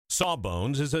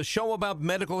Sawbones is a show about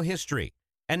medical history,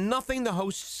 and nothing the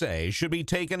hosts say should be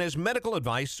taken as medical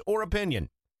advice or opinion.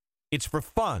 It's for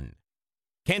fun.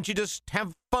 Can't you just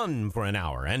have fun for an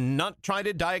hour and not try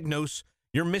to diagnose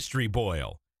your mystery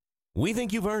boil? We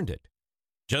think you've earned it.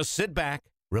 Just sit back,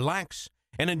 relax,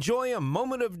 and enjoy a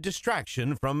moment of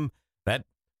distraction from that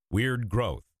weird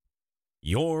growth.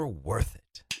 You're worth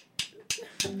it.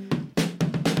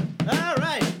 All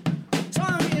right.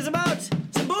 Song is about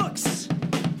some books.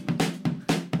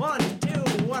 1, 2,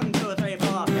 1, 2, 3,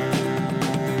 4.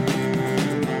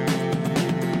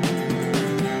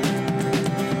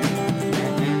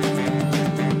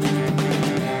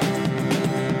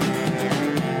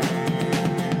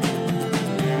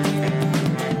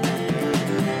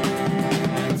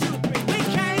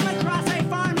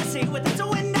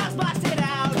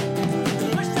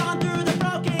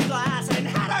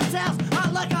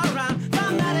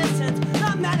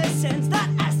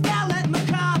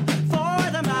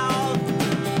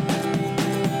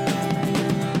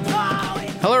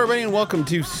 Hello, everybody, and welcome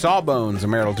to Sawbones, a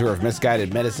marital tour of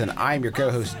misguided medicine. I'm your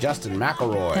co-host, Justin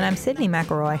McElroy. And I'm Sydney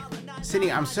McElroy.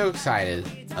 Sydney, I'm so excited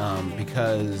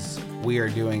because we are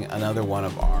doing another one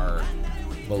of our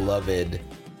beloved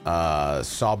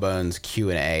Sawbones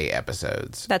Q&A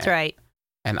episodes. That's right.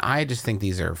 And I just think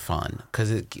these are fun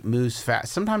because it moves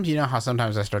fast. Sometimes, you know how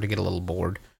sometimes I start to get a little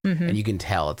bored, and you can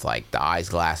tell it's like the eyes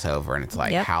glass over, and it's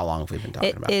like, how long have we been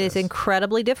talking about this? It is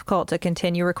incredibly difficult to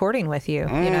continue recording with you,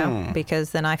 you know, because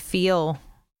then I feel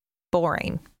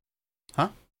boring. Huh?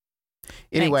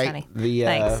 Anyway,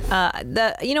 Thanks,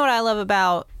 Thanks. You know what I love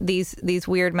about these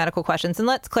weird medical questions, and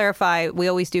let's clarify, we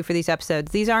always do for these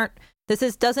episodes.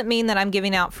 Doesn't mean that I'm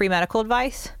giving out free medical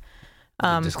advice.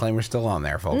 The disclaimer's still on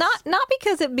there, folks. Not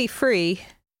because it'd be free.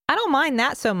 I don't mind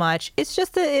that so much. It's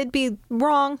just that it'd be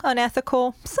wrong,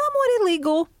 unethical, somewhat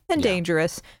illegal, and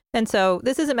dangerous. And so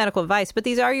this isn't medical advice, but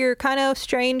these are your kind of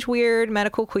strange, weird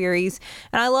medical queries.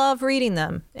 And I love reading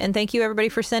them. And thank you, everybody,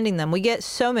 for sending them. We get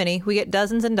so many. We get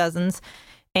dozens and dozens.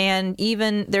 And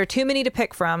even there are too many to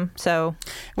pick from. So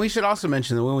we should also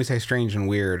mention that when we say strange and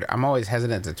weird, I'm always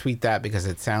hesitant to tweet that because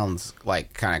it sounds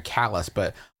like kind of callous.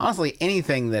 But honestly,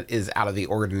 anything that is out of the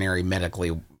ordinary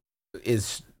medically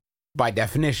is by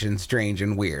definition strange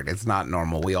and weird. It's not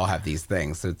normal. We all have these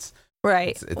things. So it's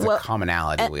right. It's a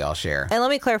commonality we all share. And let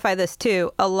me clarify this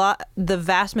too. The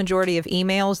vast majority of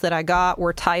emails that I got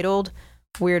were titled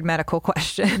 "Weird Medical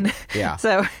Question." Yeah.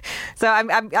 So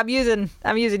I'm using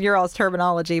your all's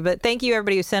terminology, but thank you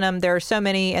everybody who sent them. There are so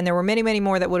many, and there were many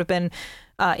more that would have been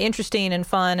interesting and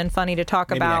fun and funny to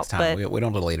talk about. Next time. But we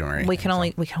don't delete them or anything. We can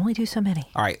only do so many.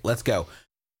 All right, let's go.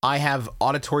 I have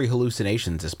auditory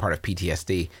hallucinations as part of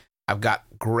PTSD. I've got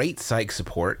great psych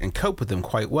support and cope with them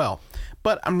quite well,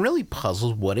 but I'm really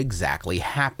puzzled what exactly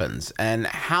happens and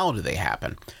how do they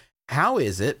happen? How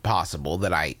is it possible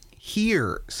that I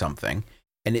hear something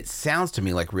and it sounds to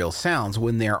me like real sounds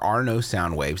when there are no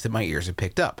sound waves that my ears have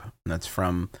picked up? And that's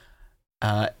from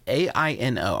AINO.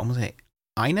 I'm going to say,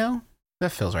 I know?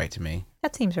 That feels right to me.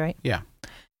 That seems right. Yeah.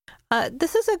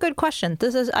 This is a good question.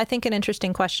 This is, I think, an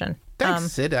interesting question.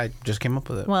 Thanks, Sid. I just came up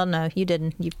with it. Well, no, you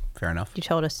didn't. Fair enough. You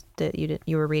told us that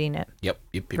you were reading it. Yep.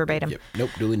 Verbatim. Yep. Nope,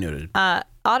 duly noted.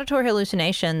 Auditory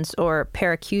hallucinations, or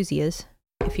paracusias,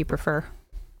 if you prefer.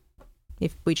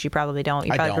 Which you probably don't.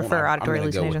 You probably prefer auditory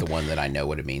hallucinations. I'm going to go with the one that I know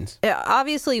what it means.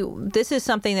 Obviously, this is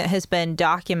something that has been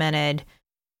documented,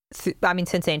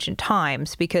 since ancient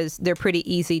times, because they're pretty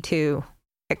easy to,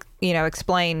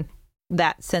 explain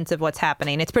that sense of what's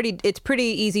happening. It's pretty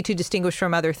easy to distinguish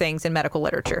from other things in medical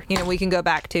literature. We can go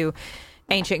back to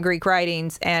ancient Greek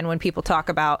writings, and when people talk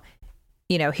about,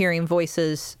 hearing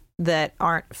voices that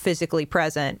aren't physically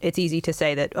present, it's easy to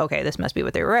say that, okay, this must be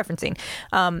what they were referencing.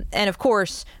 And of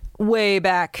course, way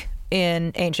back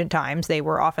in ancient times, they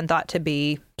were often thought to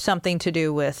be something to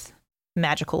do with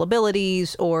magical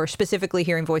abilities, or specifically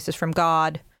hearing voices from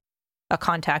God, a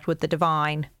contact with the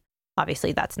divine.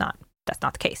 Obviously, that's not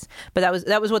the case, but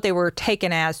that was what they were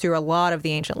taken as through a lot of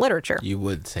the ancient literature. You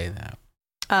would say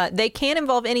that. They can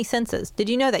involve any senses. Did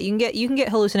you know that you can get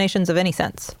hallucinations of any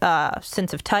sense?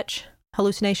 Sense of touch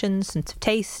hallucinations, sense of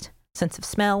taste, sense of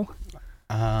smell.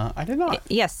 I did not.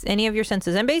 Yes, any of your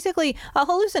senses. And basically, a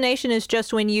hallucination is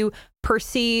just when you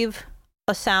perceive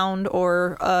a sound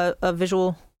or a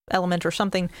visual element or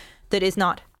something that is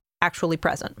not actually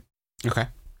present. Okay.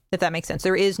 If that makes sense.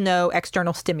 There is no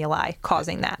external stimuli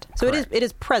causing that. So it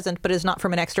is present, but it is not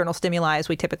from an external stimuli as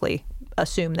we typically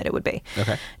assume that it would be.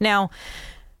 Okay. Now,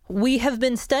 we have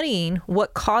been studying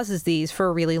what causes these for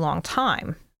a really long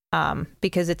time.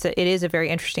 because it is a very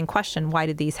interesting question. Why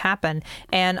did these happen?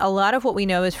 And a lot of what we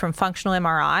know is from functional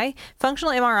MRI.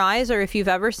 Functional MRIs are, if you've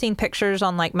ever seen pictures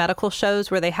on like medical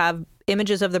shows where they have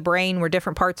images of the brain where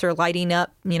different parts are lighting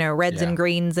up, reds and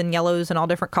greens and yellows and all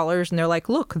different colors. And they're like,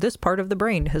 look, this part of the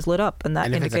brain has lit up. And that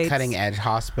indicates... if it's a cutting edge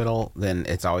hospital, then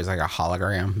it's always like a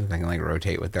hologram that they can like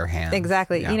rotate with their hands.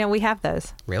 Exactly. Yeah. We have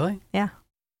those. Really? Yeah.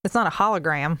 It's not a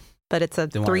hologram, but it's a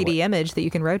 3D image that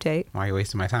you can rotate. Why are you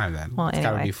wasting my time then? Well, it's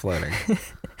got to be floating.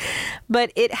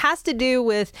 But it has to do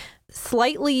with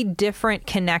slightly different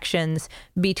connections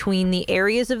between the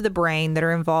areas of the brain that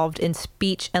are involved in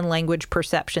speech and language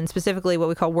perception, specifically what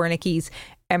we call Wernicke's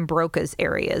and Broca's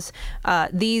areas.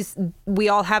 We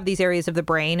all have these areas of the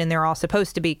brain, and they're all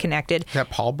supposed to be connected. Is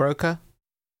that Paul Broca?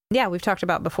 Yeah, we've talked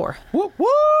about before. Whoop,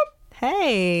 whoop!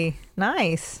 Hey,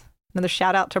 nice. Another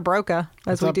shout out to Broca,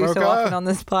 as we do Broca? so often on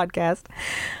this podcast.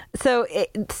 So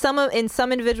in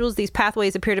some individuals, these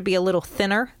pathways appear to be a little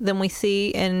thinner than we see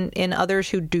in others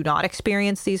who do not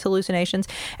experience these hallucinations.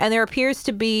 And there appears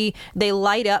to be, they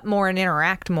light up more and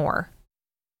interact more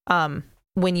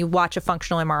when you watch a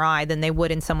functional MRI than they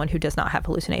would in someone who does not have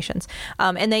hallucinations.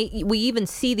 And we even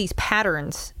see these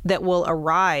patterns that will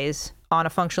arise on a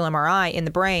functional MRI in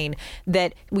the brain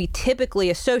that we typically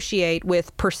associate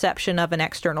with perception of an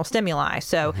external stimuli.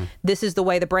 So this is the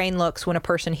way the brain looks when a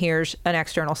person hears an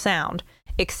external sound,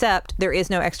 except there is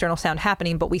no external sound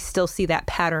happening, but we still see that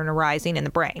pattern arising in the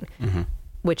brain,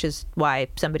 which is why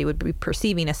somebody would be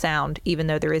perceiving a sound even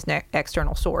though there is no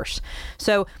external source.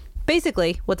 So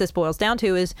basically what this boils down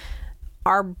to is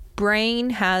our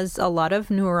brain has a lot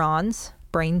of neurons,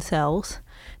 brain cells.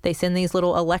 They send these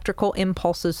little electrical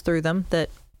impulses through them that,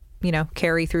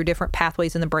 carry through different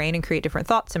pathways in the brain and create different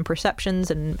thoughts and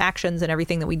perceptions and actions and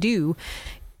everything that we do.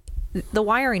 The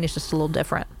wiring is just a little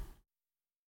different.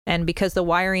 And because the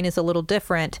wiring is a little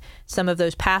different, some of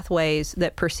those pathways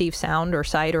that perceive sound or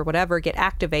sight or whatever get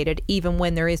activated even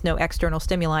when there is no external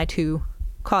stimuli to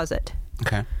cause it.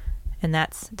 Okay. And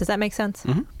does that make sense?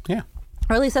 Mm-hmm. Yeah.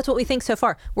 Or at least that's what we think so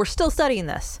far. We're still studying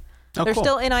this. Oh, There's cool.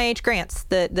 still NIH grants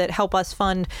that help us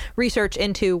fund research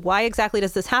into why exactly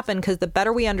does this happen, because the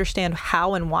better we understand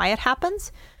how and why it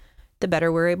happens, the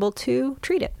better we're able to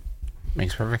treat it.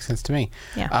 Makes perfect sense to me.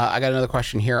 Yeah. I got another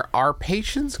question here. Are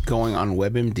patients going on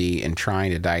WebMD and trying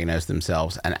to diagnose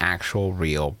themselves an actual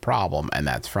real problem? And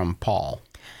that's from Paul.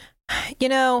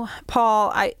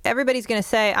 Paul, everybody's going to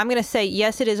say, I'm going to say,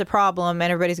 yes, it is a problem.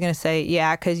 And everybody's going to say,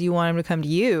 yeah, because you want him to come to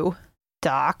you,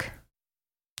 doc.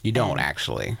 You don't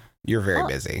actually. You're very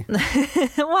busy.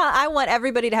 Well, I want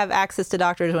everybody to have access to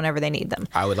doctors whenever they need them.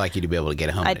 I would like you to be able to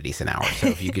get home at a decent hour. So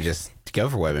if you could just go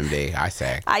for WebMD, I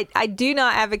say. I do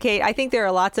not advocate. I think there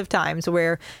are lots of times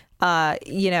where,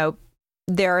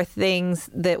 there are things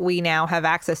that we now have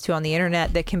access to on the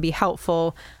internet that can be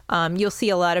helpful. You'll see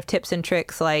a lot of tips and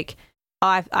tricks like,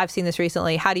 I've seen this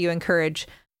recently. How do you encourage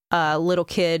a little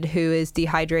kid who is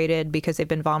dehydrated because they've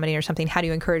been vomiting or something? How do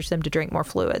you encourage them to drink more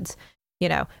fluids?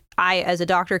 I, as a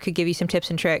doctor, could give you some tips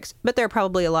and tricks, but there are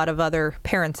probably a lot of other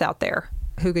parents out there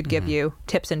who could give you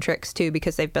tips and tricks too,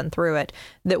 because they've been through it,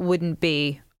 that wouldn't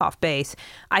be off base.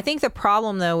 I think the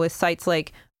problem, though, with sites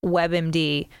like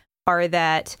WebMD are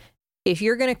that if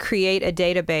you're going to create a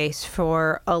database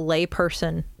for a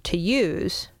layperson to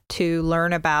use to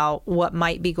learn about what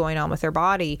might be going on with their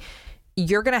body,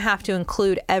 you're going to have to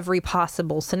include every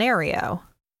possible scenario.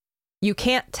 You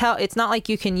can't tell. It's not like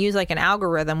you can use like an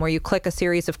algorithm where you click a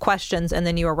series of questions and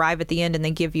then you arrive at the end and they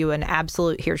give you an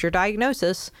absolute, here's your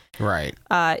diagnosis. Right.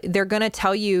 They're going to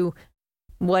tell you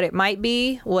what it might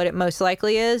be, what it most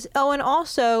likely is. Oh, and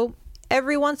also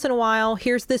every once in a while,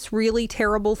 here's this really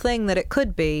terrible thing that it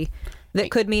could be that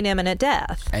could mean imminent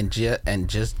death. And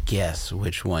just guess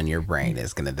which one your brain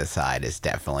is going to decide is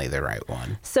definitely the right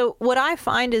one. So what I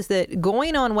find is that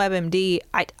going on WebMD,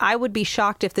 I would be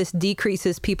shocked if this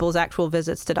decreases people's actual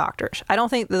visits to doctors. I don't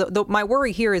think my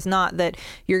worry here is not that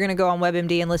you're going to go on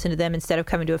WebMD and listen to them instead of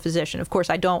coming to a physician. Of course,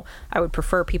 I would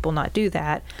prefer people not do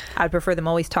that. I would prefer them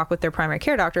always talk with their primary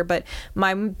care doctor. But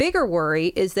my bigger worry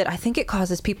is that I think it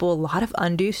causes people a lot of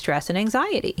undue stress and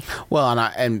anxiety. Well,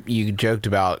 and you joked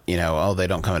about, they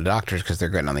don't come to doctors because they're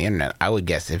good on the internet. I would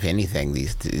guess, if anything,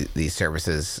 these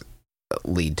services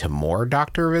lead to more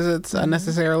doctor visits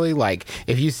unnecessarily. Like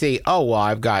if you see,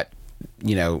 I've got,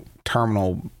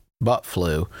 terminal butt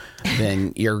flu,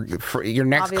 then your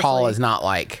next call is not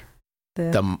like,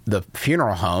 the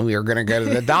funeral home, you're going to go to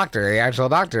the doctor, the actual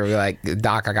doctor. Be like,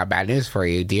 Doc, I got bad news for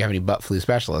you. Do you have any butt flu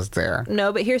specialists there?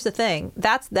 No, but here's the thing.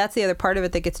 That's the other part of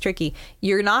it that gets tricky.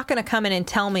 You're not going to come in and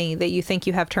tell me that you think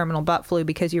you have terminal butt flu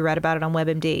because you read about it on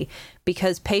WebMD,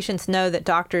 because patients know that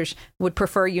doctors would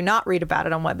prefer you not read about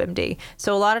it on WebMD.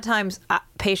 So a lot of times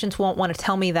patients won't want to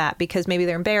tell me that because maybe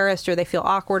they're embarrassed or they feel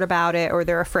awkward about it, or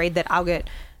they're afraid that I'll get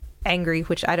angry,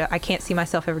 which I can't see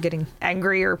myself ever getting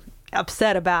angry or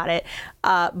upset about it,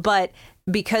 but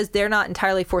because they're not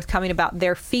entirely forthcoming about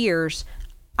their fears,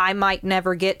 I might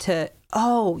never get to,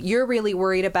 oh, you're really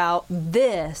worried about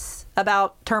this,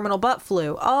 about terminal butt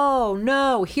flu. Oh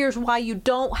no, here's why you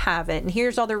don't have it, and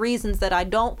here's all the reasons that I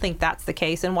don't think that's the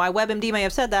case, and why WebMD may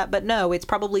have said that, but no, it's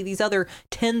probably these other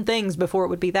 10 things before it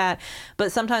would be that.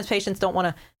 But sometimes patients don't want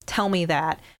to tell me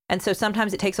that, and so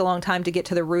sometimes it takes a long time to get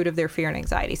to the root of their fear and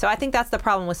anxiety. So I think that's the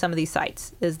problem with some of these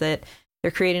sites, is that they're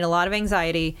creating a lot of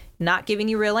anxiety, not giving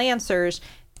you real answers,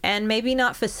 and maybe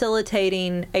not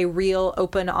facilitating a real,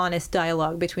 open, honest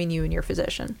dialogue between you and your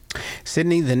physician.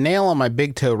 Sydney, the nail on my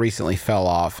big toe recently fell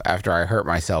off after I hurt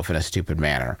myself in a stupid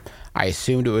manner. I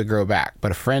assumed it would grow back,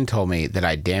 but a friend told me that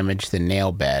I damaged the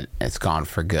nail bed and it's gone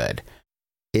for good.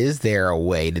 Is there a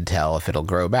way to tell if it'll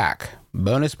grow back?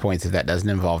 Bonus points if that doesn't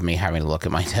involve me having to look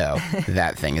at my toe.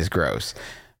 That thing is gross.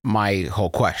 My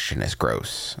whole question is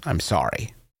gross. I'm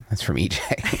sorry. That's from EJ.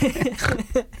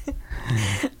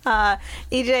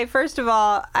 EJ, first of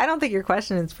all, I don't think your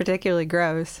question is particularly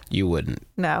gross. You wouldn't.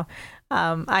 No.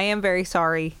 I am very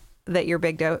sorry that your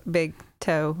big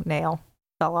toe nail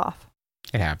fell off.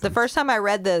 It happens. The first time I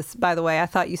read this, by the way, I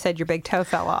thought you said your big toe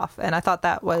fell off, and I thought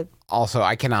that would... Also,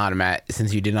 I cannot imagine,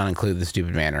 since you did not include the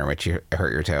stupid manner in which you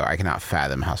hurt your toe, I cannot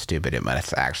fathom how stupid it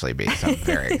must actually be, so I'm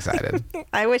very excited.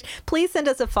 I wish. Please send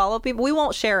us a follow-up email. We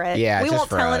won't share it. Yeah, we just won't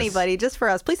for tell us. anybody, just for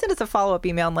us. Please send us a follow-up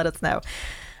email and let us know.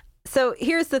 So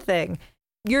here's the thing.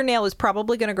 Your nail is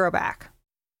probably going to grow back.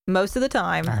 Most of the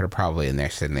time. I heard it probably in there,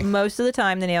 Sydney. Most of the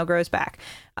time, the nail grows back.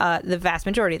 The vast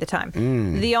majority of the time.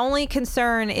 The only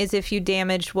concern is if you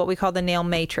damaged what we call the nail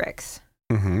matrix.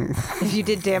 Mm-hmm. If you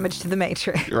did damage to the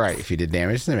matrix. Right. If you did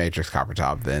damage to the matrix copper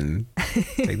top, then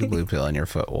take the blue pill and your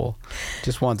foot will.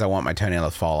 Just once I want my toenail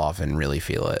to fall off and really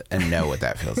feel it and know what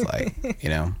that feels like, you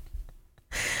know?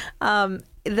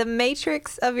 The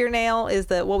matrix of your nail is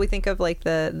what we think of like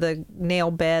the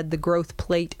nail bed, the growth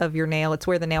plate of your nail. It's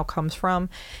where the nail comes from.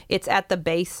 It's at the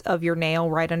base of your nail,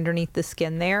 right underneath the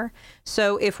skin there.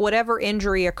 So if whatever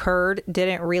injury occurred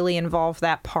didn't really involve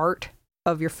that part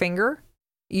of your finger,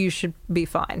 you should be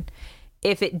fine.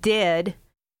 If it did,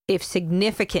 if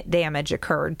significant damage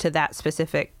occurred to that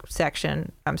specific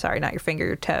section, I'm sorry, not your finger,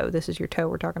 your toe. This is your toe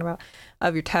we're talking about,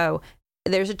 of your toe.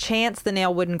 There's a chance the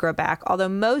nail wouldn't grow back, although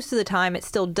most of the time it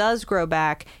still does grow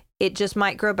back. It just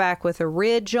might grow back with a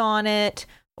ridge on it,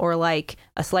 or like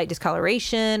a slight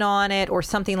discoloration on it, or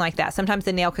something like that. Sometimes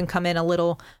the nail can come in a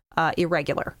little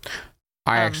irregular.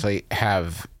 I actually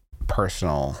have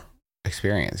personal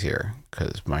experience here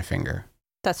because my finger.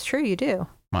 That's true, you do.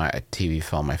 My TV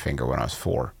fell on my finger when I was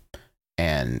 4,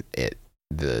 and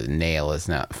the nail is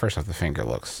now, first off, the finger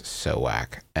looks so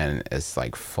whack, and it's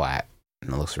like flat.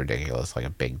 And it looks ridiculous, like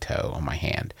a big toe on my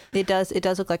hand. It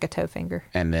does look like a toe finger.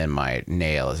 And then my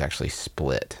nail is actually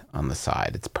split on the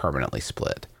side. It's permanently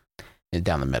split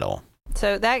down the middle.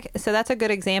 So that's a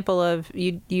good example of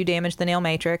you damaged the nail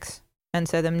matrix, and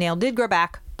so the nail did grow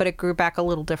back, but it grew back a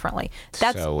little differently.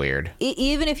 That's so weird.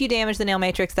 Even if you damage the nail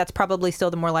matrix, that's probably still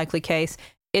the more likely case.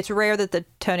 It's rare that the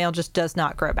toenail just does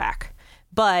not grow back.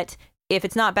 But if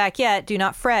it's not back yet, do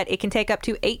not fret. It can take up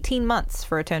to 18 months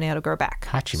for a toenail to grow back.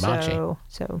 Hachi-machi.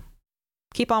 So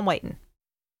keep on waiting.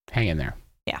 Hang in there.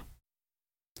 Yeah.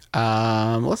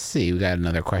 Let's see. We got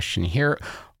another question here.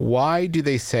 Why do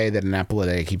they say that an apple a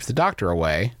day keeps the doctor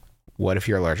away? What if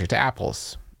you're allergic to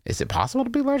apples? Is it possible to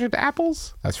be allergic to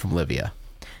apples? That's from Livia.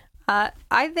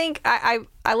 I think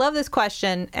I love this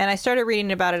question, and I started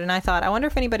reading about it, and I thought, I wonder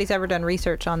if anybody's ever done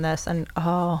research on this. And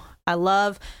I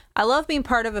love being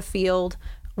part of a field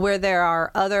where there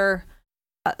are other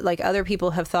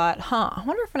people have thought, I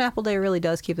wonder if an apple day really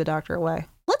does keep the doctor away.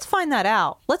 Let's find that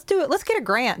out. Let's do it. Let's get a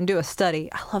grant and do a study.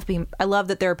 I love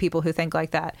that there are people who think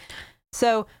like that.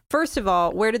 So first of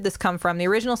all, where did this come from? The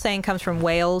original saying comes from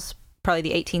Wales, probably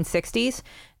the 1860s.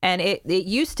 And it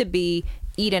used to be,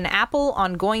 eat an apple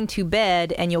on going to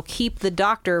bed and you'll keep the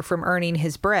doctor from earning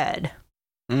his bread.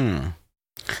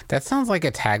 That sounds like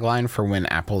a tagline for when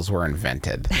apples were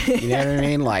invented. You know what I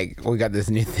mean? Like, we got this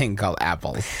new thing called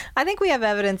apples. I think we have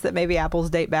evidence that maybe apples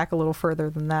date back a little further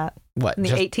than that. What? In the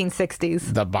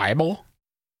 1860s. The Bible?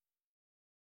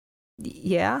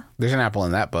 Yeah. There's an apple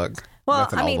in that book. Well,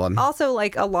 That's an I old mean, one. also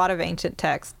like a lot of ancient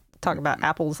texts talk about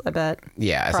apples, I bet.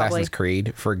 Yeah, Probably. Assassin's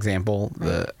Creed, for example,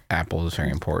 the apple is very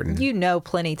important. You know,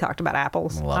 Pliny talked about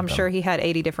apples. Love I'm them. sure he had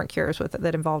 80 different cures with it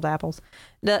that involved apples.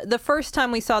 The first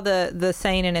time we saw the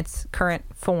saying in its current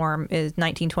form is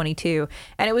 1922,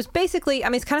 and it was basically, I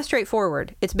mean, it's kind of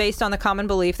straightforward. It's based on the common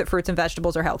belief that fruits and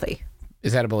vegetables are healthy.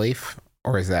 Is that a belief,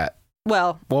 or is that?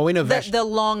 Well, We know the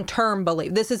long-term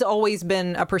belief. This has always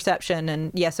been a perception,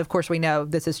 and yes, of course, we know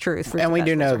this is truth. Fruits and we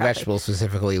do know are healthy. vegetables,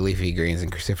 specifically leafy greens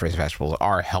and cruciferous vegetables,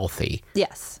 are healthy.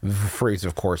 Yes. Fruits,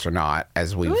 of course, are not,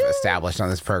 as we've established on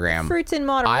this program. Fruits in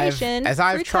moderation. As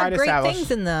I've Fruits tried have to great establish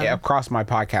things in them. across my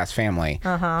podcast family,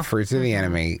 fruits are the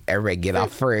enemy. Everybody get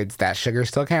off fruits. That sugar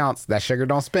still counts. That sugar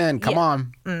don't spin. Come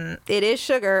on. It is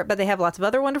sugar, but they have lots of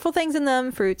other wonderful things in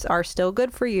them. Fruits are still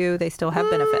good for you. They still have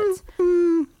benefits.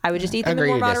 I would just eat them in Agree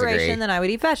more to disagree. moderation than I would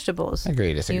eat vegetables. Agree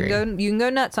to disagree. You can go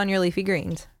nuts on your leafy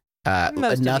greens.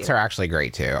 Most of Nuts you. are actually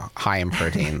great too. High in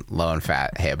protein, low in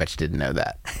fat. Hey, I bet you didn't know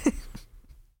that.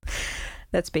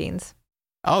 That's beans.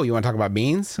 Oh, you want to talk about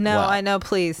beans? No, Well, I know,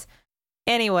 please.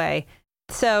 Anyway,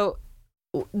 so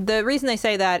the reason they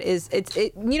say that is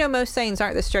most sayings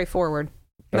aren't this straightforward.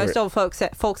 Most old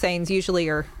folk sayings usually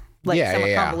are like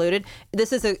somewhat convoluted.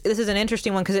 This is an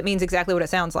interesting one because it means exactly what it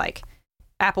sounds like.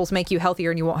 Apples make you healthier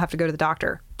and you won't have to go to the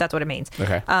doctor. That's what it means.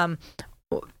 Okay.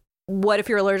 What if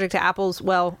you're allergic to apples?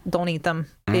 Well, don't eat them.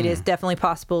 It is definitely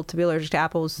possible to be allergic to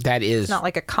apples. That is It's not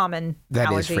like a common that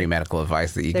allergy. is free medical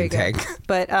advice that you There can you go. take.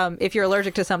 But if you're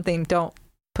allergic to something, don't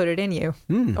put it in you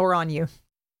or on you.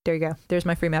 There you go. There's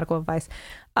my free medical advice.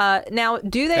 Now,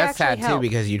 do they That's actually sad help? too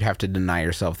because you'd have to deny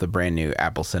yourself the brand new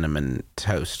apple cinnamon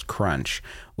toast crunch,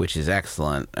 which is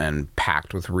excellent and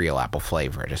packed with real apple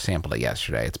flavor. I just sampled it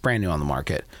yesterday. It's brand new on the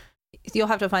market. You'll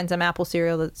have to find some apple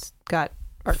cereal that's got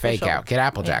artificial. Fake out. Get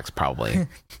Apple Jacks probably.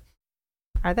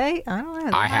 Are they? I don't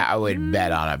know. I would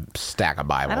bet on a stack of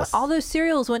Bibles. all those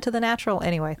cereals went to the natural.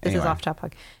 Anyway, this is off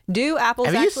topic. Do apples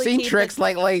Have you actually seen keep Tricks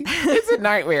lately? It's a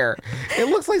nightmare. It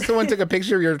looks like someone took a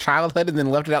picture of your childhood and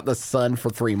then left it out in the sun for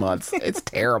 3 months. It's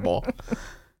terrible.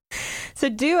 So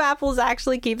do apples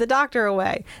actually keep the doctor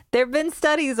away? There have been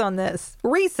studies on this.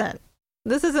 Recent.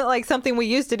 This isn't like something we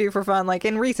used to do for fun. Like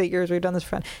in recent years, we've done this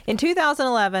for fun. In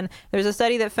 2011, there's a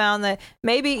study that found that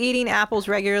maybe eating apples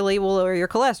regularly will lower your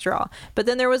cholesterol. But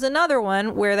then there was another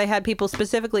one where they had people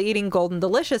specifically eating Golden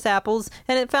Delicious apples,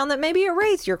 and it found that maybe it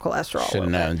raised your cholesterol. Should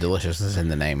have known. Delicious is in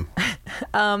the name.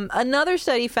 Another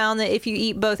study found that if you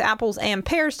eat both apples and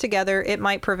pears together, it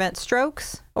might prevent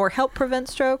strokes or help prevent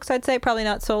strokes. I'd say probably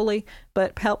not solely,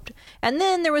 but helped. And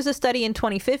then there was a study in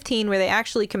 2015 where they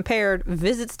actually compared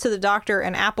visits to the doctor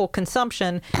and apple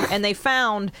consumption, and they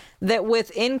found that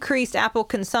with increased apple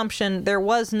consumption, there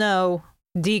was no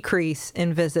decrease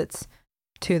in visits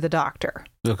to the doctor.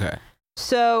 Okay.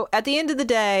 So at the end of the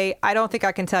day, I don't think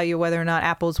I can tell you whether or not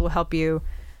apples will help you,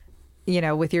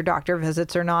 with your doctor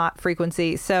visits or not,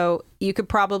 frequency. So you could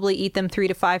probably eat them 3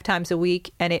 to 5 times a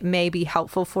week, and it may be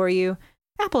helpful for you.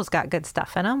 Apples got good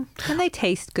stuff in them, and they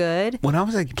taste good. When I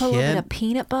was a Put a little bit kid, of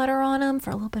peanut butter on them for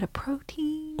a little bit of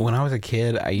protein.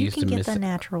 I You used can to get miss the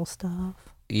natural stuff.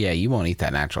 Yeah, you won't eat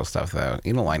that natural stuff though.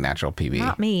 You don't like natural PB.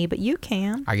 Not me, but you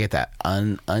can. I get that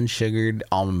unsugared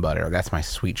almond butter. That's my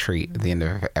sweet treat at the end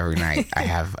of every night. I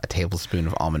have a tablespoon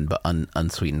of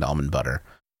unsweetened almond butter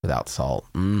without salt.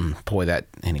 Boy, that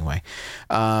anyway.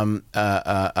 When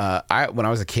I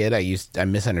was a kid, I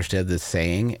misunderstood this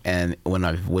saying, and when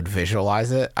I would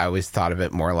visualize it, I always thought of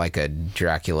it more like a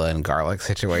Dracula and garlic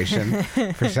situation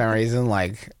for some reason.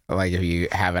 Like if you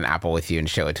have an apple with you and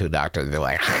show it to a doctor, they're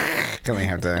like, and they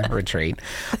have to retreat.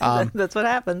 That's what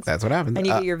happens. That's what happens. And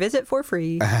you get your visit for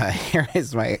free. Here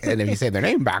is and if you say their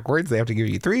name backwards, they have to give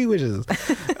you 3 wishes.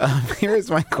 Here is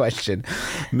my question.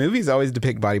 Movies always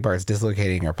depict body parts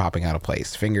dislocating or popping out of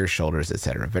place, fingers, shoulders,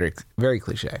 etc. Very, very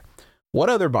cliche. What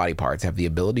other body parts have the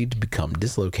ability to become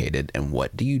dislocated, and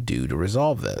what do you do to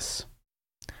resolve this?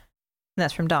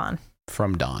 That's from Don.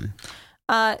 From Don.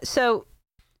 So,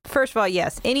 first of all,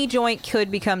 yes, any joint could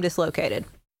become dislocated.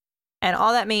 And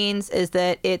all that means is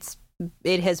that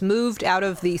it has moved out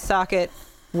of the socket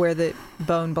where the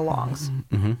bone belongs.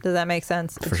 Mm-hmm. Does that make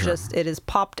sense? For sure. It is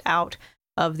popped out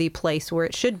of the place where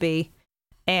it should be.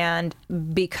 And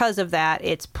because of that,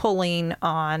 it's pulling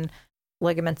on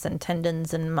ligaments and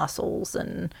tendons and muscles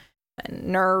and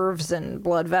nerves and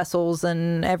blood vessels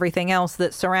and everything else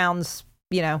that surrounds,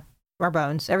 our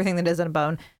bones, everything that isn't a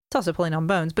bone. It's also pulling on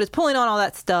bones, but it's pulling on all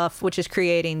that stuff, which is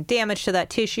creating damage to that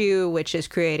tissue, which is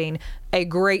creating a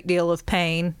great deal of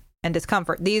pain and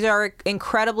discomfort. These are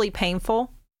incredibly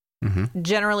painful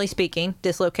Generally speaking,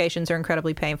 dislocations are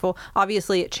incredibly painful.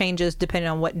 Obviously, it changes depending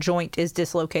on what joint is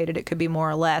dislocated. It could be more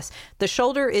or less. The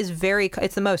shoulder is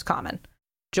it's the most common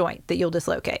joint that you'll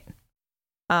dislocate.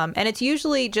 And it's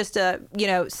usually just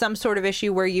some sort of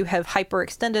issue where you have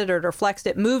hyperextended it or flexed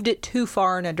it, moved it too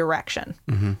far in a direction.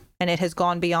 And it has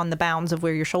gone beyond the bounds of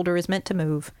where your shoulder is meant to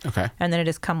move. Okay. And then it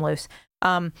has come loose.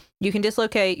 You can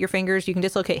dislocate your fingers. You can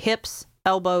dislocate hips,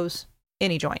 elbows,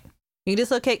 any joint. You can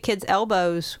dislocate kids'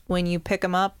 elbows when you pick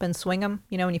them up and swing them.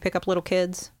 You know, when you pick up little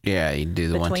kids. Yeah, you do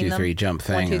the 1, 2, 3 jump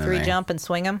thing. 1, 2, 3 jump and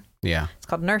swing them. Yeah. It's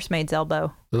called nursemaid's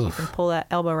elbow. Oof. You can pull that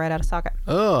elbow right out of socket.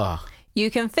 Ugh.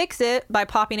 You can fix it by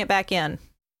popping it back in.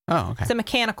 Oh, okay. It's a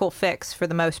mechanical fix for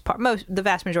the most part, the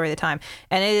vast majority of the time.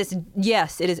 And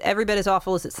it is every bit as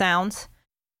awful as it sounds.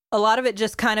 A lot of it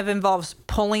just kind of involves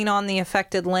pulling on the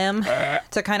affected limb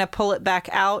to kind of pull it back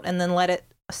out and then let it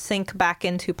sink back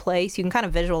into place. You can kind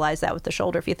of visualize that with the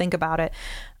shoulder if you think about it.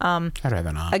 I'd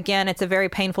rather not. Again, it's a very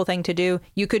painful thing to do.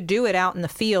 You could do it out in the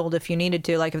field if you needed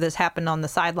to, like if this happened on the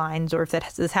sidelines or if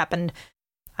this happened,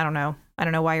 I don't know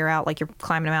why you're out, like you're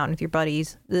climbing a mountain with your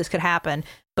buddies. This could happen.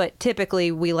 But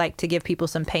typically, we like to give people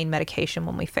some pain medication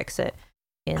when we fix it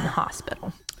in the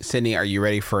hospital. Sydney, are you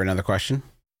ready for another question?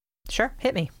 Sure,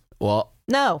 hit me. Well,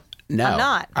 No, I'm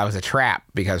not. I was a trap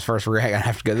because first we're going to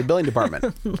have to go to the billing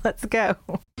department. Let's go.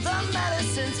 The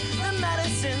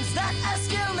medicines that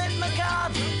escalate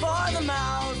macabre for the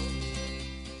mouth.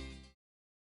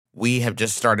 We have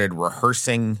just started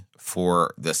rehearsing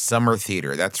for the summer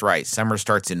theater. That's right. Summer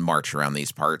starts in March around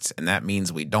these parts, and that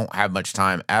means we don't have much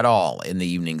time at all in the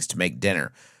evenings to make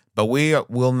dinner. But we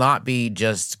will not be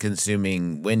just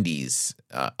consuming Wendy's,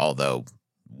 although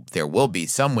there will be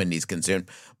some Wendy's consumed,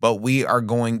 but we are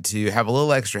going to have a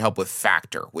little extra help with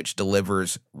Factor, which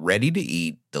delivers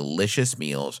ready-to-eat, delicious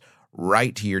meals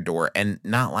right to your door, and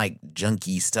not like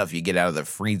junky stuff you get out of the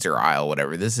freezer aisle,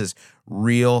 whatever. This is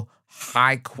real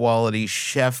high-quality,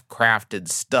 chef-crafted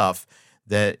stuff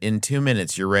that in 2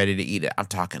 minutes you're ready to eat it. I'm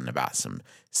talking about some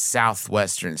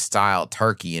Southwestern-style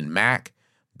turkey and mac.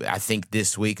 I think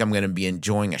this week I'm going to be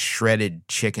enjoying a shredded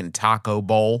chicken taco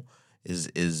bowl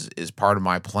is part of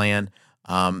my plan.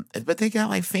 But they got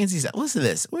like fancy stuff. Listen to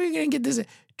this. Where are you going to get this?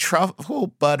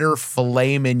 Truffle butter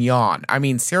filet mignon. I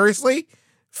mean, seriously?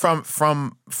 From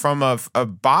a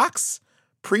box?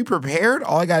 Pre-prepared?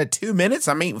 All I got at 2 minutes?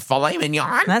 I'm eating filet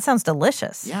mignon? That sounds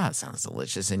delicious. Yeah, it sounds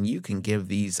delicious. And you can give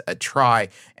these a try.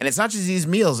 And it's not just these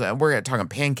meals. We're talking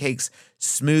pancakes,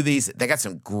 smoothies. They got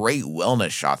some great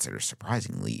wellness shots that are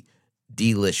surprisingly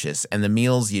delicious. And the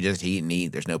meals you just eat and eat.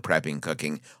 There's no prepping,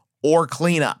 cooking, or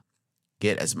cleanup.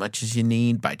 Get as much as you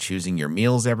need by choosing your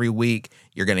meals every week.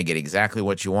 You're going to get exactly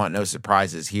what you want. No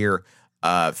surprises here.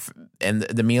 And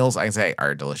the meals, I can say,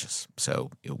 are delicious.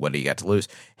 So what do you got to lose?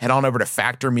 Head on over to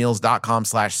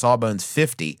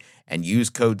factormeals.com/sawbones50 and use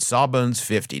code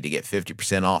sawbones50 to get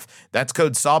 50% off. That's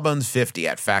code sawbones50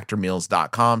 at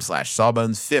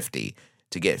factormeals.com/sawbones50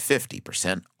 to get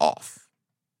 50% off.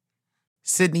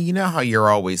 Sydney, you know how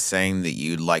you're always saying that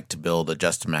you'd like to build a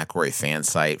Justin McElroy fan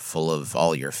site full of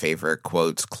all your favorite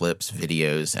quotes, clips,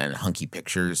 videos, and hunky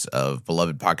pictures of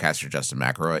beloved podcaster Justin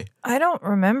McElroy? I don't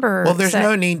remember. Well, there's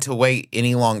no need to wait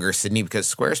any longer, Sydney,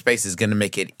 because Squarespace is going to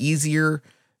make it easier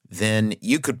than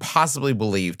you could possibly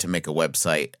believe to make a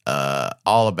website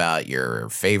all about your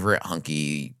favorite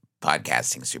hunky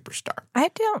podcasting superstar. I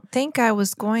don't think I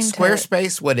was going to.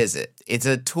 Squarespace, what is it? It's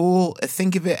a tool.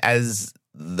 Think of it as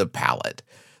the palette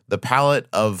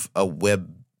of a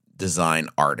web design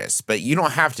artist. But you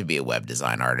don't have to be a web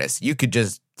design artist. You could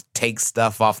just take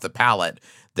stuff off the palette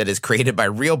that is created by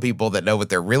real people that know what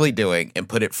they're really doing and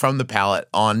put it from the palette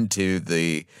onto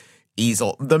the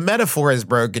easel. The metaphor is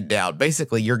broken down.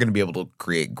 Basically, you're going to be able to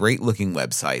create great looking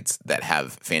websites that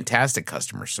have fantastic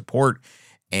customer support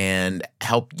and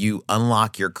help you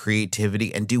unlock your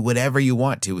creativity and do whatever you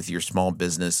want to with your small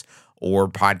business or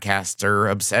podcaster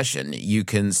obsession. You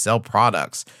can sell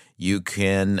products. You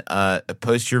can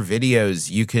post your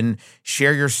videos. You can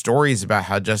share your stories about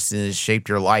how Justin has shaped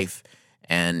your life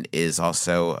and is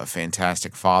also a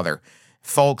fantastic father.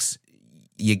 Folks,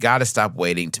 you got to stop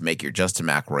waiting to make your Justin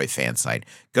McElroy fan site.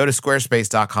 Go to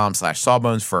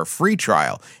squarespace.com/sawbones for a free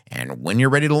trial. And when you're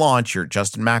ready to launch your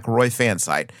Justin McElroy fan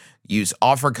site, use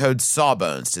offer code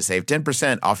SAWBONES to save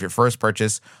 10% off your first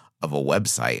purchase of a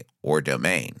website or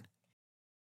domain.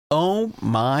 Oh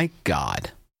my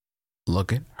God.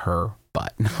 Look at her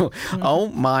butt. Oh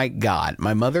my God.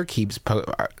 My mother keeps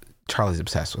Charlie's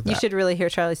obsessed with that. You should really hear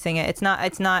Charlie sing it. It's not.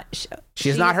 She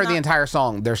has not heard the entire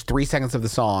song. There's 3 seconds of the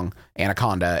song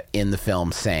Anaconda in the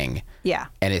film Sing. Yeah.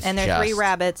 And there's 3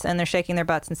 rabbits and they're shaking their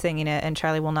butts and singing it and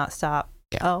Charlie will not stop.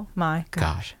 Yeah. Oh my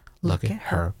gosh. Look at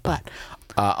her butt.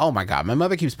 Oh my God. My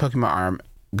mother keeps poking my arm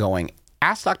going,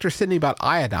 ask Dr. Sydney about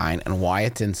iodine and why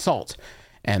it's in salt.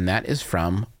 And that is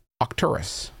from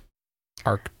Arcturus.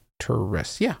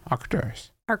 Arcturus. Yeah,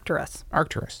 Arcturus. Arcturus.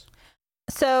 Arcturus.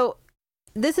 So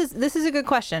this is a good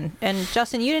question. And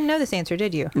Justin, you didn't know this answer,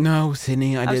 did you? No,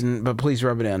 Sydney, I didn't, but please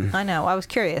rub it in. I know. I was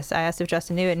curious. I asked if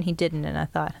Justin knew it, and he didn't. And I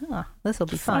thought, this will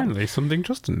be fun. Finally, something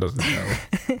Justin doesn't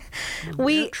know.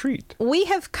 We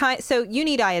have so you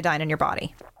need iodine in your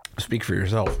body. Speak for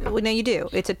yourself. Well, no, you do.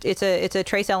 It's a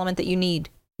trace element that you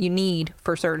need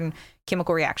for certain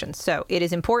chemical reactions. So it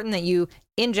is important that you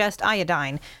ingest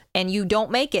iodine, and you don't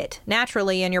make it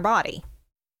naturally in your body.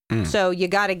 So you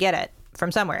got to get it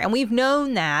from somewhere. And we've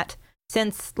known that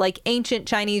since like ancient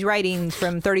Chinese writings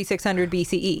from 3600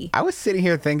 BCE. I was sitting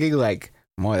here thinking like,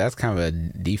 boy, that's kind of a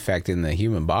defect in the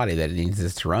human body that it needs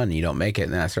this to run. You don't make it.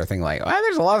 And then I start thinking like,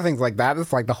 there's a lot of things like that.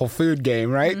 It's like the whole food game,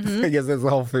 right? I guess that's the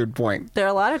whole food point. There are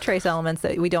a lot of trace elements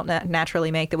that we don't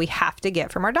naturally make that we have to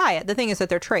get from our diet. The thing is that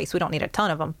they're trace. We don't need a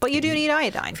ton of them, but you do need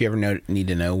iodine. If you ever need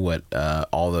to know what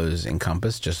all those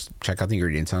encompass, just check out the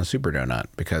ingredients on a super donut,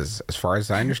 because as far as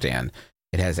I understand,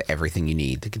 it has everything you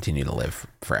need to continue to live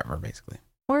forever, basically.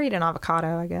 Or eat an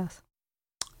avocado, I guess.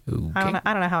 Okay.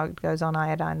 I don't know how it goes on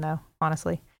iodine, though,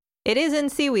 honestly. It is in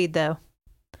seaweed, though.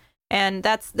 And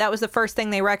that was the first thing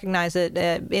they recognized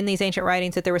in these ancient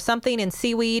writings, that there was something in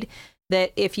seaweed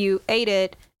that if you ate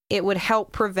it, it would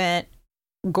help prevent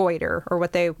goiter, or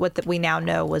what we now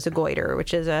know was a goiter,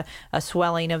 which is a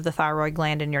swelling of the thyroid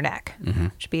gland in your neck,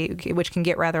 which can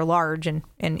get rather large and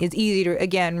is easy to,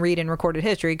 again, read in recorded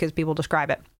history because people describe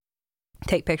it,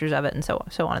 take pictures of it, and so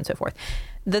on and so forth.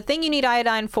 The thing you need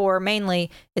iodine for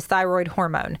mainly is thyroid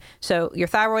hormone. So your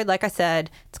thyroid, like I said,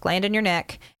 it's a gland in your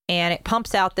neck, and it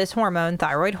pumps out this hormone,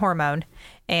 thyroid hormone,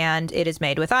 and it is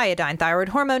made with iodine. Thyroid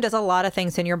hormone does a lot of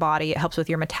things in your body. It helps with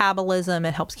your metabolism.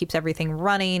 It helps keeps everything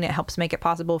running. It helps make it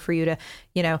possible for you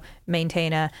to,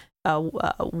 maintain a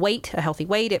healthy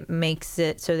weight. It makes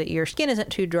it so that your skin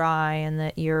isn't too dry and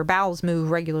that your bowels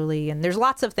move regularly. And there's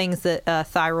lots of things that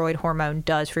thyroid hormone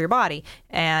does for your body.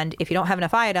 And if you don't have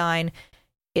enough iodine,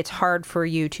 it's hard for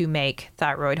you to make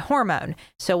thyroid hormone.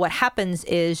 So what happens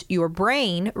is your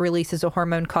brain releases a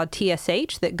hormone called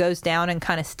TSH that goes down and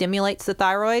kind of stimulates the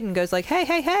thyroid and goes like,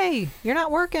 hey, you're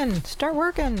not working. Start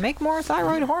working. Make more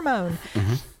thyroid hormone.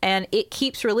 And it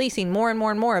keeps releasing more and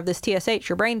more and more of this TSH,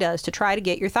 your brain does, to try to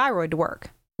get your thyroid to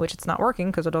work, which it's not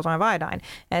working because it doesn't have iodine.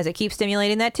 As it keeps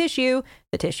stimulating that tissue,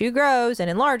 the tissue grows and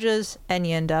enlarges, and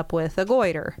you end up with a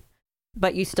goiter.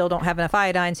 But you still don't have enough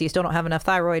iodine, so you still don't have enough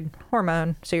thyroid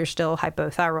hormone, so you're still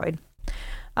hypothyroid.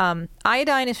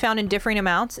 Iodine is found in differing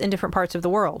amounts in different parts of the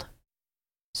world.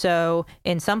 So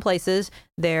in some places,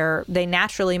 they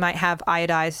naturally might have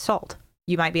iodized salt.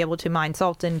 You might be able to mine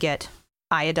salt and get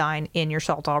iodine in your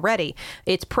salt already.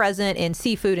 It's present in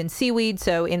seafood and seaweed,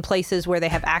 so in places where they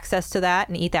have access to that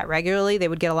and eat that regularly, they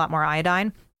would get a lot more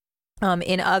iodine.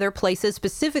 In other places,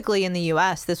 specifically in the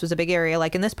U.S., this was a big area,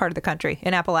 like in this part of the country.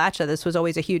 In Appalachia, this was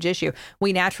always a huge issue.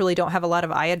 We naturally don't have a lot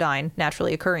of iodine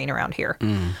naturally occurring around here.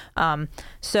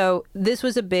 So this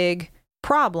was a big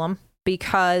problem,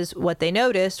 because what they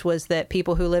noticed was that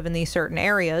people who live in these certain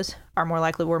areas were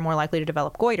more likely to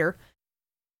develop goiter,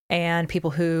 and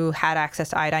people who had access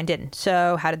to iodine didn't.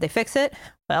 So how did they fix it?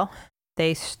 Well,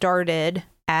 they started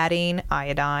adding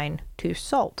iodine to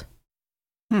salt.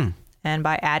 And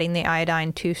by adding the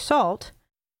iodine to salt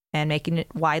and making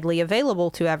it widely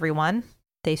available to everyone,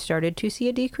 they started to see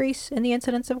a decrease in the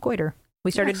incidence of goiter.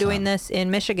 We started doing this in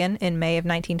Michigan in May of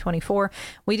 1924.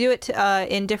 We do it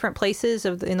in different places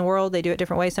in the world. They do it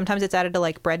different ways. Sometimes it's added to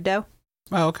like bread dough.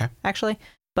 Oh, okay. Actually.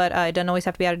 But it doesn't always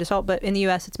have to be added to salt. But in the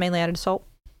U.S., it's mainly added to salt.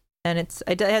 And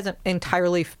it hasn't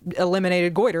entirely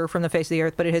eliminated goiter from the face of the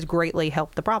earth, but it has greatly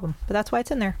helped the problem. But that's why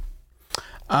it's in there.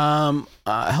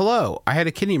 Hello. I had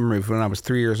a kidney removed when I was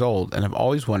 3 years old, and I've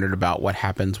always wondered about what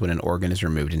happens when an organ is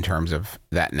removed in terms of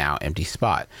that now empty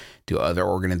spot. Do other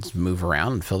organs move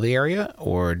around and fill the area,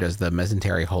 or does the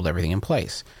mesentery hold everything in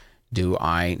place? Do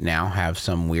I now have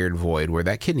some weird void where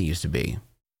that kidney used to be?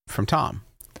 From Tom.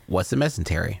 What's the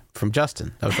mesentery? From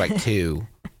Justin. That was like 2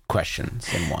 questions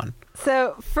in one.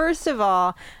 So first of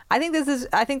all, I think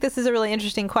this is a really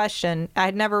interesting question. I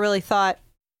had never really thought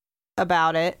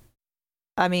about it.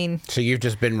 I mean, so you've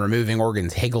just been removing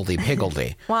organs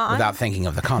higgledy-piggledy without thinking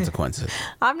of the consequences.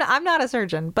 I'm not a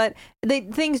surgeon, but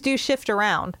things do shift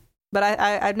around. But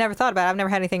I've never thought about it. I've never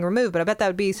had anything removed, but I bet that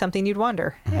would be something you'd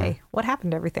wonder. Hey, what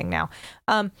happened to everything now?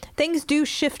 Things do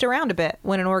shift around a bit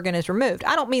when an organ is removed.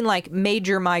 I don't mean like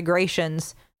major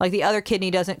migrations, Like the other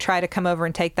kidney doesn't try to come over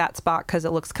and take that spot because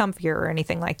it looks comfier or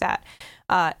anything like that.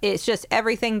 It's just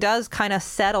everything does kind of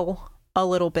settle a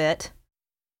little bit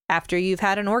after you've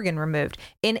had an organ removed.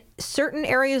 In certain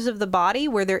areas of the body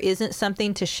where there isn't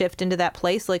something to shift into that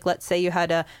place, like let's say you had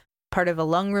a part of a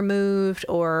lung removed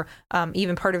or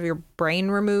even part of your brain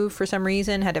removed for some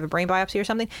reason, had to have a brain biopsy or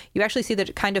something, you actually see that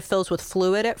it kind of fills with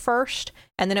fluid at first,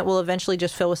 and then it will eventually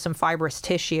just fill with some fibrous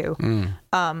tissue.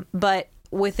 But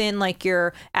within like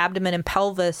your abdomen and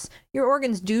pelvis, your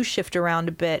organs do shift around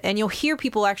a bit. And you'll hear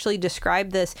people actually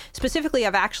describe this. Specifically,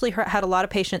 I've actually had a lot of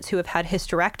patients who have had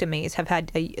hysterectomies, have had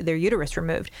their uterus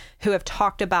removed, who have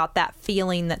talked about that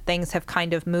feeling that things have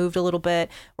kind of moved a little bit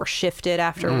or shifted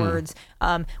afterwards,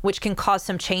 which can cause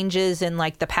some changes in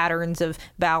like the patterns of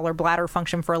bowel or bladder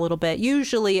function for a little bit.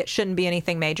 Usually it shouldn't be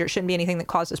anything major. It shouldn't be anything that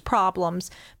causes problems.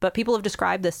 But people have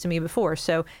described this to me before.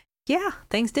 So yeah,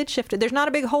 things did shift. There's not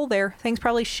a big hole there. Things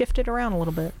probably shifted around a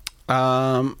little bit.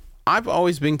 I've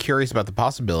always been curious about the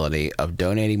possibility of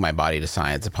donating my body to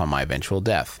science upon my eventual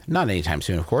death. Not anytime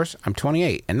soon, of course. I'm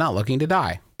 28 and not looking to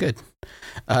die. Good.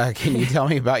 Can you tell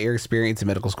me about your experience in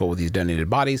medical school with these donated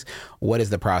bodies? What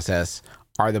is the process?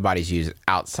 Are the bodies used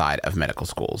outside of medical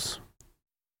schools?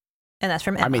 And that's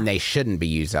from Emma. I mean, they shouldn't be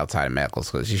used outside of medical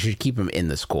schools. You should keep them in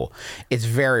the school. It's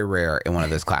very rare in one of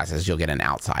those classes you'll get an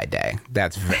outside day.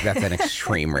 That's an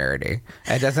extreme rarity.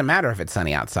 It doesn't matter if it's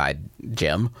sunny outside,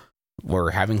 Jim.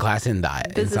 We're having class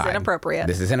inside. This is inappropriate.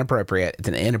 This is inappropriate. It's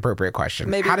an inappropriate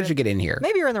question. How did you get in here?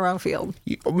 Maybe you're in the wrong field.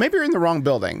 Maybe you're in the wrong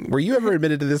building. Were you ever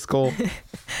admitted to this school?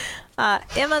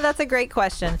 Emma, that's a great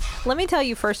question. Let me tell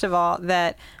you, first of all,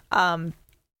 that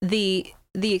the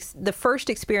first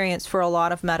experience for a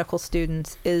lot of medical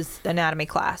students is anatomy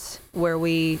class, where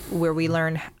we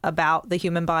learn about the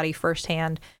human body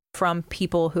firsthand from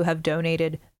people who have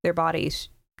donated their bodies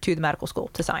to the medical school,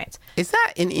 to science. Is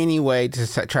that in any way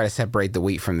to try to separate the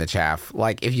wheat from the chaff?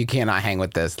 Like, if you cannot hang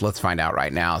with this, let's find out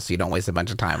right now so you don't waste a bunch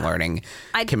of time learning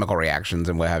chemical reactions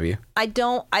and what have you. I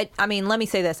mean, let me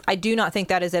say this. I do not think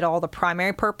that is at all the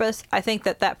primary purpose. I think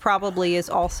that probably is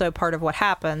also part of what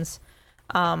happens.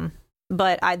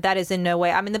 But that is in no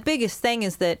way. I mean, the biggest thing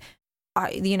is that,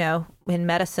 in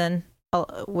medicine,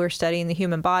 we're studying the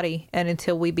human body. And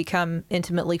until we become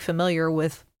intimately familiar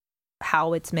with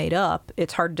how it's made up,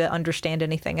 it's hard to understand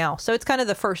anything else. So it's kind of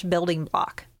the first building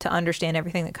block to understand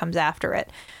everything that comes after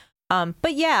it.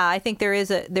 But yeah, I think there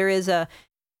is a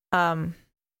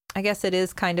I guess it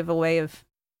is kind of a way of,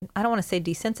 I don't want to say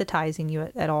desensitizing you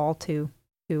at all to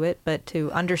it, but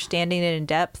to understanding it in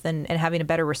depth and having a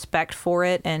better respect for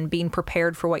it and being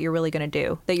prepared for what you're really going to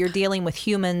do. That you're dealing with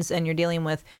humans and you're dealing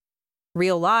with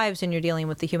real lives and you're dealing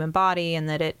with the human body, and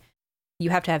that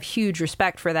you have to have huge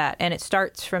respect for that. And it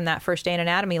starts from that first day in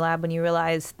anatomy lab when you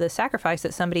realize the sacrifice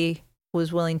that somebody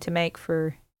was willing to make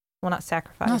for, well, not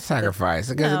sacrifice. Not sacrifice,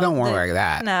 because it don't work like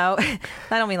that. No, I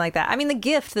don't mean like that. I mean the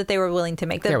gift that they were willing to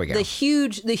make. There we go. The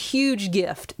huge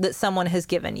gift that someone has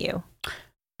given you.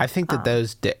 I think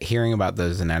that hearing about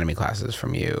those anatomy classes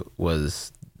from you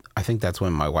I think that's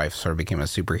when my wife sort of became a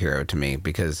superhero to me,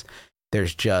 because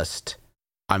there's just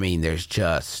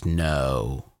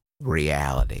no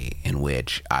reality in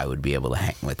which I would be able to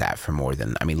hang with that for more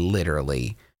than,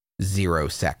 literally 0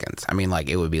 seconds. Like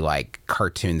it would be like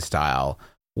cartoon style.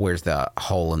 Where's the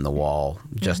hole in the wall?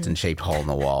 Justin shaped hole in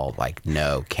the wall. Like,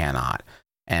 no, cannot.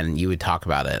 And you would talk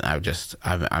about it, and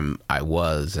I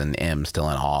was and am still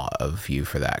in awe of you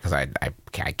for that, because I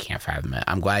can't fathom it.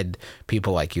 I'm glad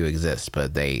people like you exist,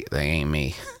 but they ain't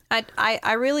me.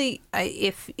 I really,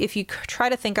 if you try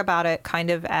to think about it kind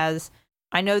of as,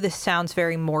 I know this sounds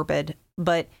very morbid,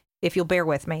 but if you'll bear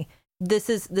with me, this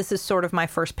is sort of my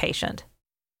first patient,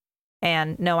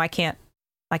 and no, I can't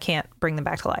bring them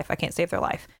back to life. I can't save their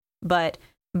life, but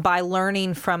by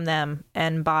learning from them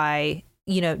and by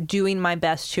doing my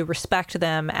best to respect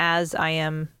them as I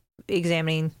am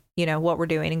examining, what we're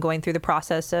doing and going through the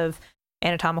process of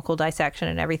anatomical dissection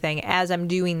and everything. As I'm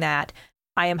doing that,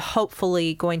 I am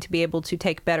hopefully going to be able to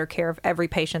take better care of every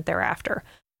patient thereafter.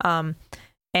 So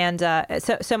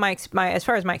my as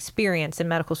far as my experience in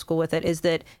medical school with it is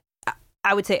that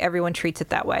I would say everyone treats it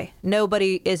that way.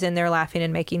 Nobody is in there laughing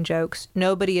and making jokes.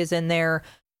 Nobody is in there.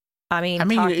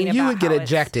 You would get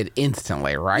ejected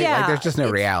instantly, right? Yeah, like there's just no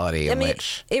reality in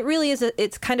which it really is.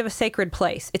 It's kind of a sacred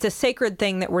place. It's a sacred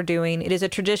thing that we're doing. It is a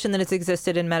tradition that has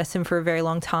existed in medicine for a very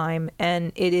long time,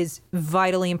 and it is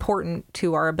vitally important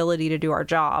to our ability to do our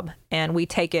job. And we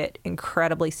take it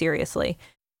incredibly seriously.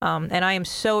 And I am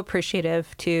so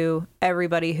appreciative to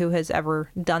everybody who has ever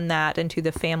done that, and to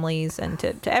the families and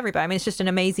to everybody. It's just an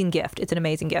amazing gift. It's an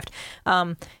amazing gift.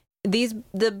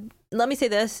 let me say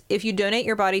this, if you donate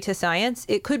your body to science,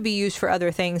 it could be used for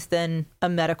other things than a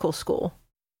medical school.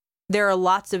 There are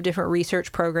lots of different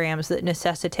research programs that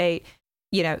necessitate,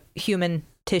 human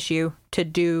tissue to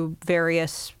do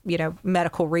various,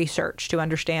 medical research to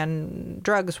understand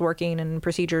drugs working and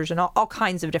procedures and all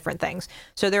kinds of different things.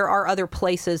 So there are other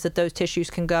places that those tissues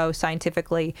can go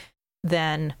scientifically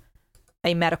than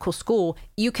a medical school.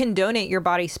 You can donate your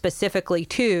body specifically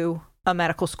to a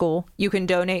medical school. You can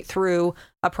donate through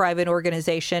a private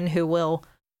organization who will,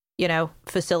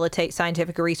 facilitate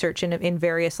scientific research in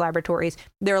various laboratories.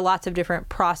 There are lots of different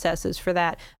processes for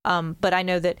that. But I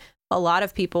know that a lot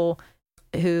of people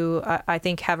who I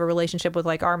think have a relationship with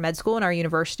like our med school and our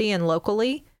university and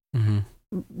locally,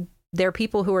 there are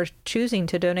people who are choosing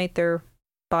to donate their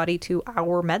body to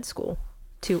our med school,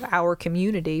 to our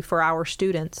community, for our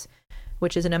students,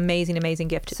 which is an amazing, amazing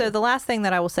gift. So the last thing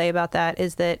that I will say about that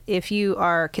is that if you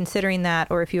are considering that,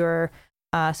 or if you are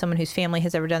someone whose family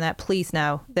has ever done that, please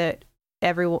know that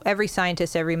every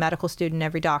scientist, every medical student,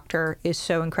 every doctor is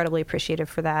so incredibly appreciative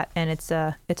for that. And it's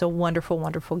a wonderful,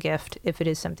 wonderful gift if it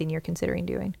is something you're considering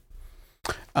doing.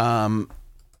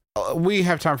 We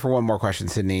have time for one more question,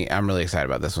 Sydney. I'm really excited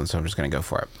about this one, so I'm just going to go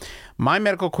for it. My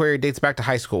medical query dates back to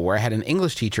high school, where I had an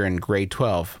English teacher in grade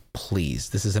 12. Please,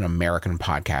 this is an American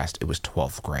podcast. It was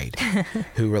 12th grade,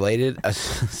 who related a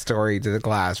story to the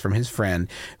class from his friend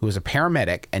who was a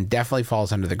paramedic and definitely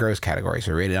falls under the gross category.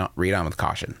 So read on with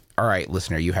caution. All right,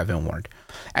 listener, you have been warned.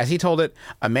 As he told it,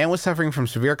 a man was suffering from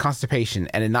severe constipation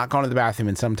and had not gone to the bathroom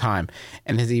in some time.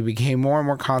 And as he became more and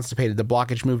more constipated, the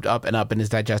blockage moved up and up in his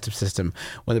digestive system.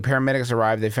 When the paramedics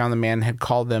arrived, they found the man had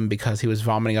called them because he was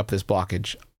vomiting up this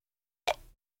blockage.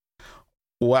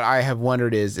 What I have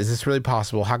wondered is this really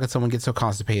possible? How could someone get so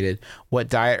constipated? What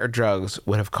diet or drugs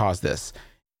would have caused this?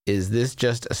 Is this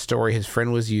just a story his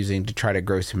friend was using to try to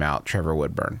gross him out? Trevor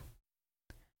Woodburn.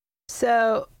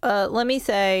 So let me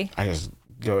say...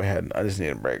 Go ahead. I just need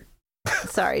a break.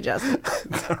 Sorry, Justin.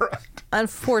 It's all right.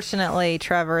 Unfortunately,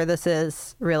 Trevor, this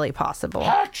is really possible.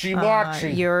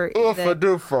 Hachi-machi.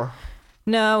 Oofa-doofa.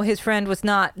 No, his friend was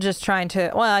not just trying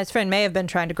to... Well, his friend may have been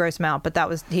trying to gross him out, but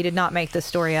he did not make this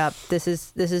story up. This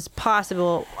is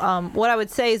possible. What I would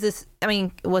say is this... I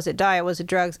mean, was it diet? Was it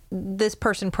drugs? This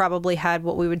person probably had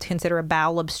what we would consider a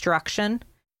bowel obstruction.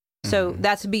 So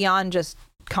that's beyond just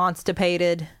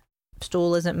constipated.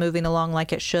 Stool isn't moving along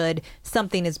like it should.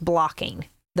 Something is blocking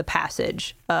the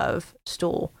passage of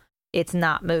stool. It's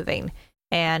not moving.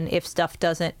 And if stuff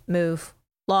doesn't move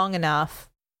long enough,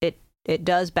 it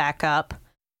does back up,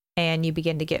 and you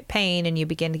begin to get pain, and you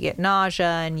begin to get nausea,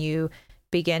 and you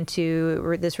begin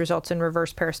to, this results in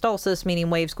reverse peristalsis,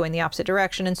 meaning waves going the opposite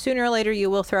direction, and sooner or later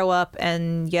you will throw up,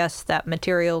 and yes, that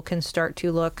material can start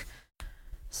to look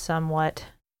somewhat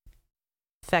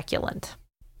feculent.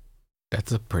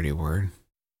 That's a pretty word.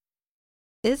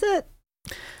 Is it?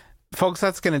 Folks,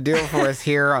 that's going to do it for us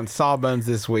here on Sawbones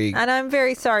this week. And I'm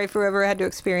very sorry for whoever had to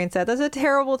experience that. That's a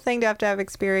terrible thing to have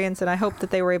experience, and I hope that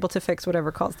they were able to fix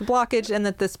whatever caused the blockage and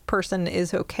that this person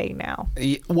is okay now.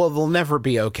 Well, they'll never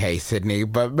be okay, Sydney,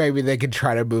 but maybe they could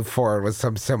try to move forward with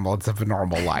some semblance of a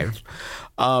normal life.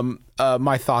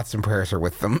 My thoughts and prayers are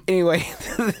with them. Anyway,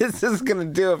 this is going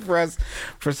to do it for us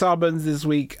for Sawbones this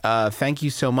week. Thank you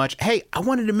so much. Hey, I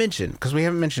wanted to mention, because we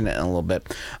haven't mentioned it in a little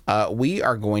bit, we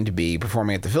are going to be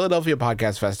performing at the Philadelphia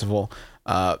Podcast Festival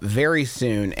very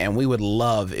soon, and we would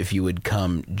love if you would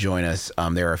come join us.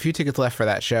 There are a few tickets left for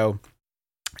that show.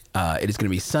 It is going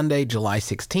to be Sunday, July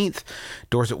 16th.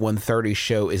 Doors at 1:30.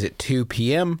 Show is at 2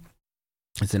 p.m.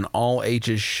 It's an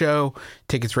all-ages show.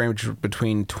 Tickets range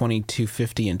between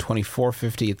 $22.50 and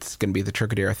 $24.50. It's going to be at the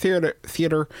Trocadero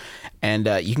Theater. And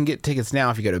you can get tickets now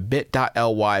if you go to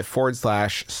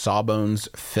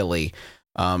bit.ly/SawbonesPhilly.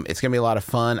 It's going to be a lot of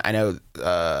fun. I know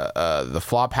the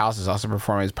Flophouse is also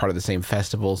performing as part of the same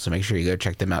festival, so make sure you go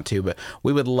check them out too. But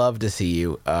we would love to see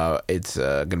you. It's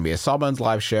going to be a Sawbones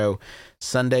live show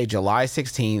Sunday, July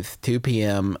 16th, 2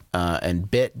 p.m. And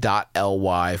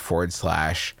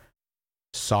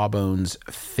bit.ly/Sawbones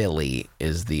Philly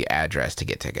is the address to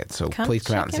get tickets. So please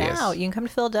come out and see us. You can come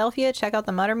to Philadelphia, check out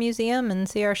the Mutter Museum, and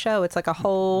see our show. It's like a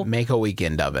whole... Make a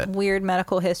weekend of it. Weird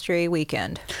medical history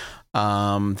weekend.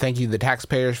 Thank you to the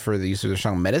taxpayers for the use of their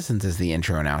song Medicines as the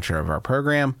intro and outro of our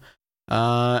program.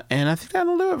 And I think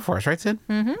that'll do it for us, right, Sid?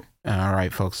 Mm-hmm. All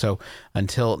right, folks. So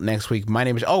until next week, my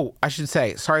name is... Oh, I should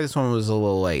say, sorry this one was a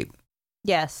little late.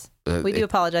 Yes. We do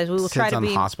apologize. We will try to be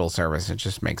on hospital service. It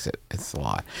just makes it's a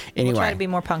lot. Anyway, we'll try to be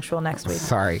more punctual next week.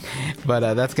 Sorry,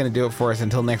 but that's going to do it for us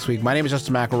until next week. My name is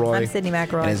Justin McElroy. I'm Sydney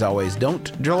McElroy. And as always,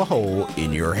 don't drill a hole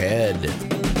in your head.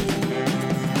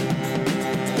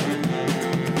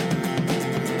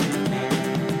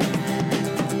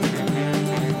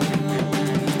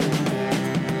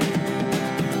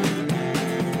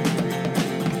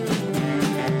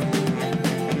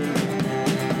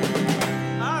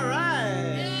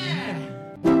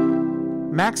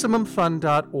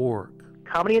 MaximumFun.org.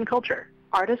 Comedy and culture.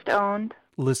 Artist owned.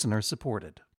 Listener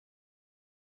supported.